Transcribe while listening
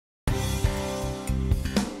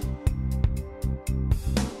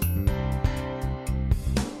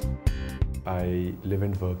I live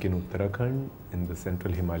and work in Uttarakhand in the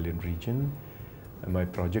central Himalayan region. And my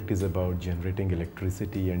project is about generating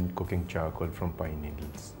electricity and cooking charcoal from pine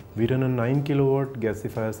needles. We run a 9 kilowatt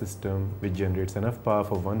gasifier system which generates enough power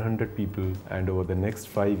for 100 people, and over the next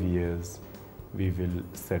 5 years we will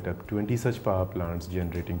set up 20 such power plants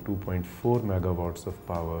generating 2.4 megawatts of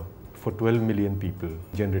power for 12 million people,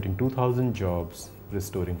 generating 2,000 jobs,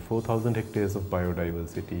 restoring 4,000 hectares of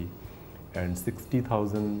biodiversity and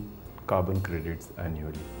 60,000 carbon credits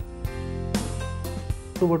annually.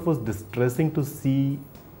 So what was distressing to see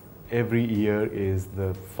every year is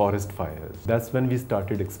the forest fires. That's when we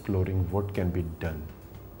started exploring what can be done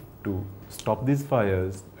to stop these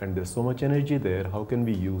fires, and there's so much energy there, how can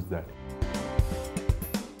we use that?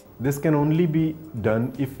 This can only be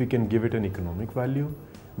done if we can give it an economic value.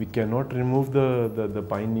 We cannot remove the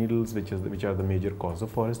pine needles, which are the major cause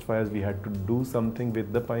of forest fires. We had to do something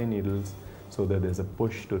with the pine needles so that there's a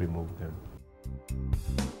push to remove them.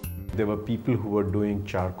 There were people who were doing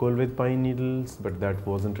charcoal with pine needles, but that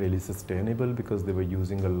wasn't really sustainable because they were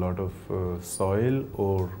using a lot of soil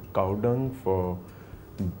or cow dung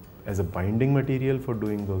as a binding material for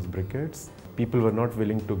doing those briquettes. People were not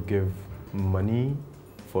willing to give money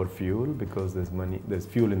for fuel because there's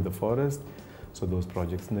fuel in the forest, so those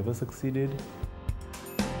projects never succeeded.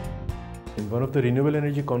 In one of the renewable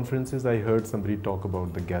energy conferences, I heard somebody talk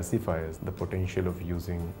about the gasifiers, the potential of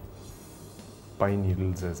using pine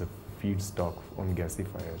needles as a feedstock on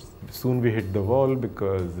gasifiers. Soon we hit the wall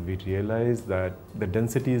because we realized that the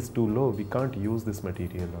density is too low. We can't use this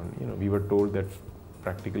material on, we were told that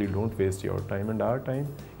practically don't waste your time and our time,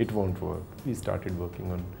 it won't work. We started working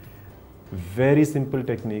on very simple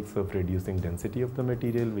techniques of reducing density of the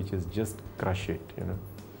material, which is just crush it,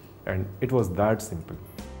 and it was that simple.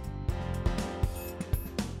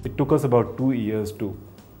 It took us about 2 years to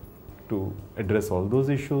address all those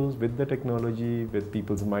issues with the technology, with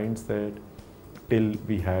people's mindset, till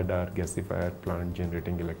we had our gasifier plant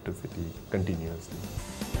generating electricity continuously.